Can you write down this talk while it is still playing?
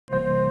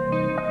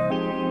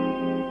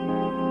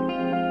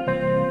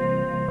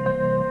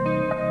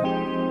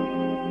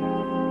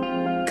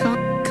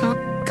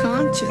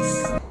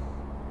inches.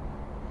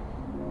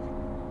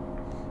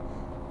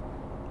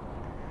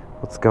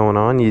 What's going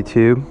on,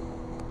 YouTube?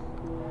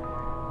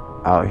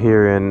 Out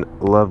here in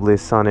lovely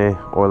sunny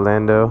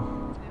Orlando,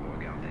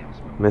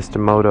 Mr.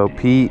 Moto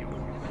Pete,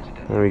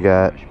 and we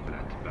got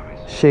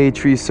Shade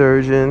Tree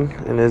Surgeon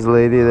and his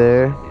lady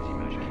there,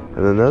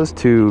 and then those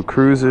two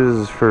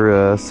cruisers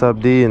for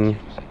Sub D and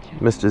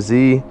Mr.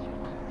 Z.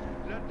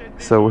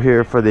 So we're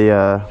here for the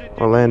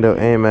Orlando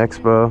AIM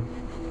Expo,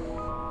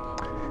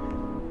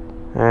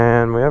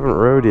 and we haven't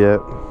rode yet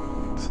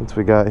since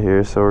we got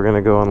here, so we're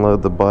gonna go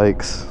unload the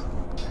bikes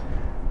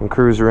and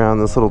cruise around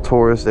this little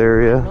tourist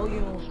area,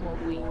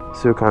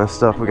 see what kind of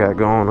stuff we got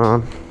going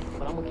on.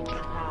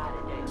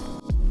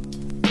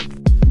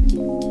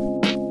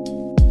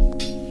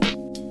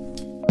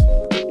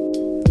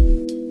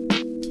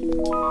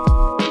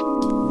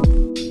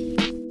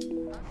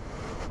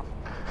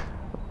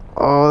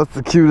 Oh, that's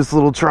the cutest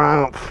little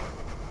Triumph.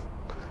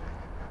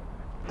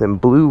 Them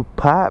blue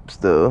pipes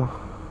though,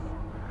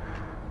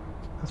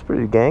 that's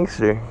pretty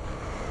gangster.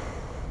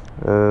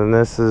 And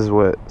this is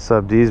what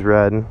Sub D's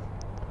riding.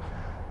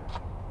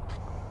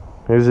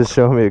 He was just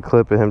showing me a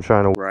clip of him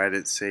trying to ride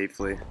it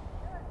safely.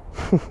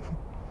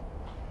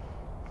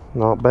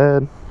 Not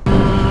bad.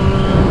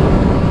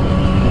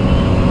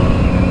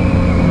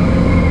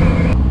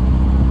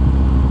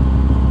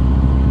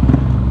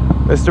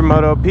 Mr.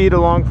 Moto Pete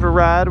along for the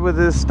ride with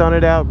his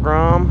stunted out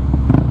Grom.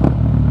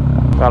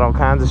 Got all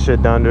kinds of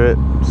shit done to it.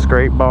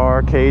 Scrape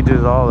bar,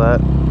 cages, all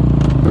that.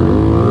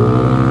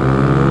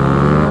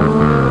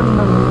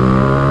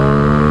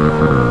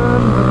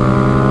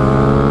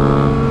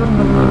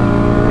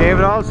 Gave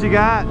it all she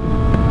got.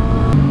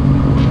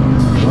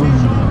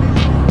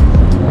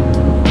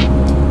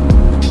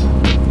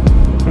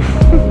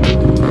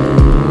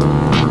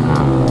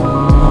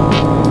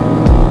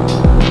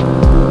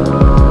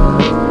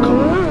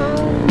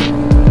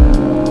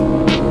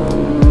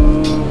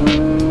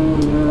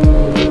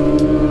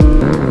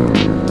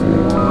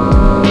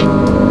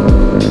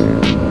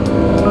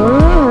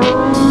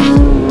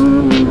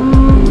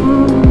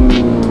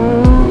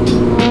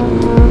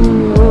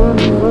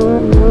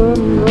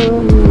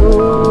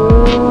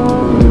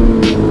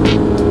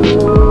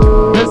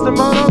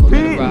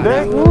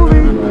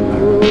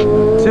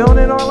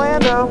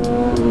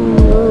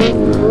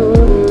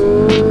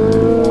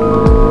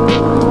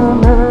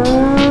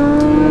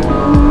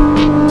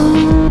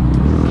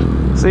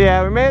 So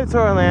yeah, we made it to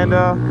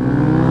Orlando.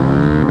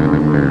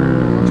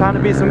 Trying to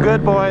be some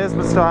good boys,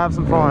 but still have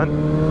some fun.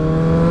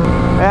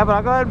 Yeah, but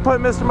I'll go ahead and put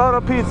Mr.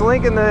 Moto Pete's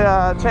link in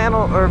the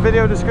channel or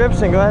video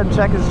description. Go ahead and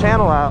check his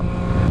channel out.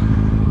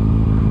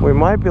 We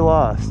might be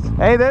lost.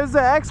 Hey, there's the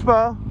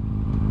expo.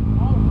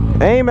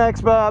 AIM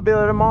Expo. I'll be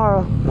there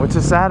tomorrow, which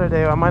is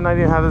Saturday. I might not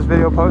even have this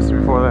video posted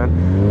before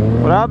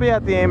then. But I'll be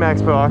at the AIM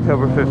Expo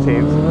October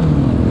 15th.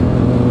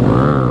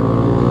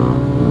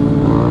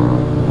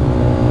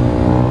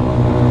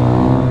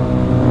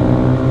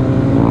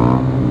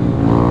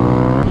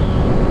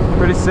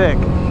 Pretty sick.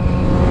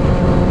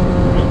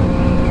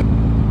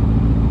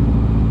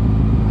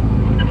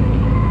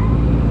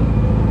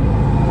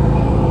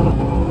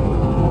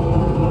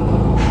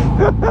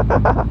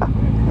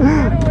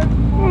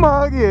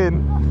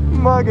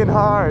 Mugging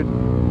hard.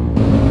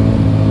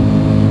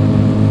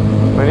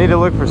 We need to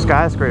look for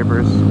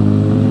skyscrapers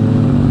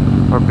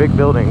or big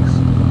buildings.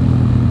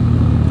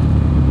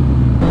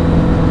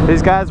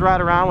 These guys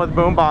ride around with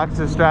boom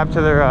boxes strapped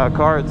to their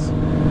carts,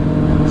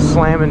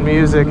 slamming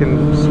music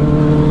and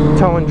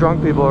towing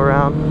drunk people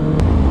around.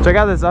 Check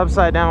out this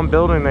upside down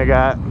building they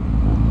got.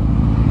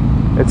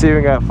 It's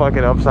even got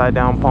fucking upside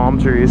down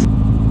palm trees.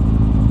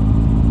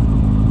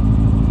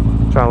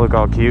 Trying to look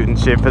all cute and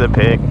shit for the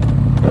pig.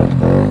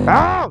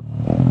 Oh!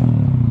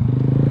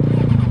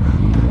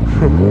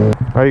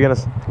 Are you gonna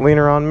lean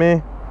her on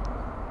me?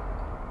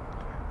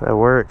 That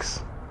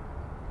works.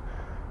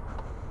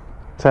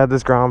 It's had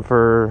this Grom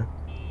for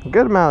a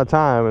good amount of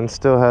time and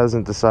still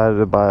hasn't decided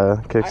to buy a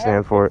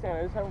kickstand for it.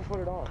 I just haven't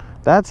put it on.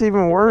 That's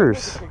even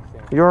worse.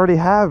 You already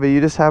have it, you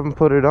just haven't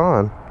put it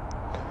on.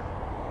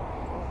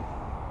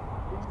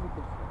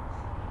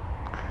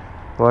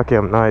 Lucky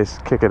I'm nice,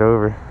 kick it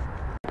over.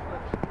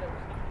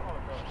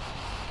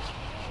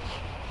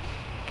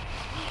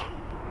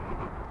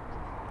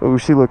 Oh,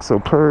 she looks so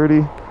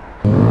pretty.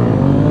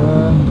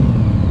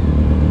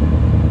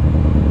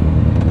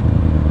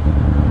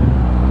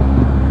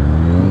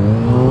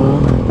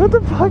 What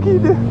the fuck you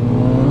do?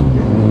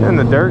 In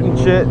the dirt and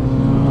shit.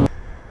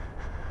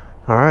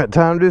 Alright,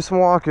 time to do some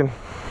walking.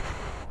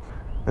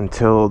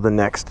 Until the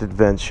next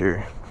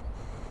adventure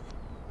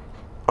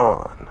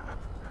on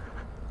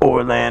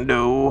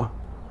Orlando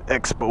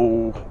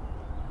Expo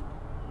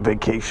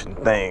vacation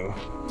thing.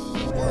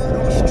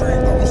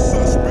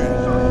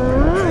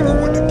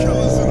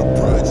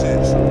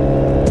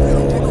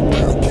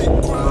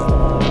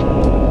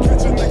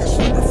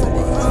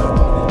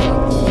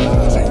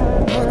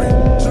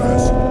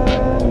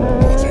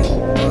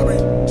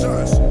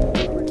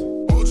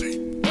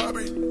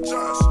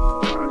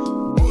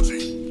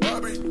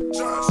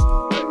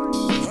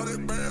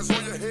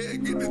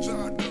 Get the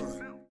job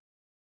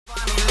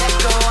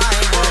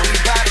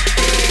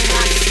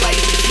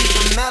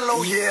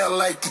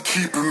like to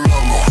keep it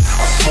mellow.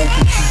 I smoke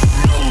and keep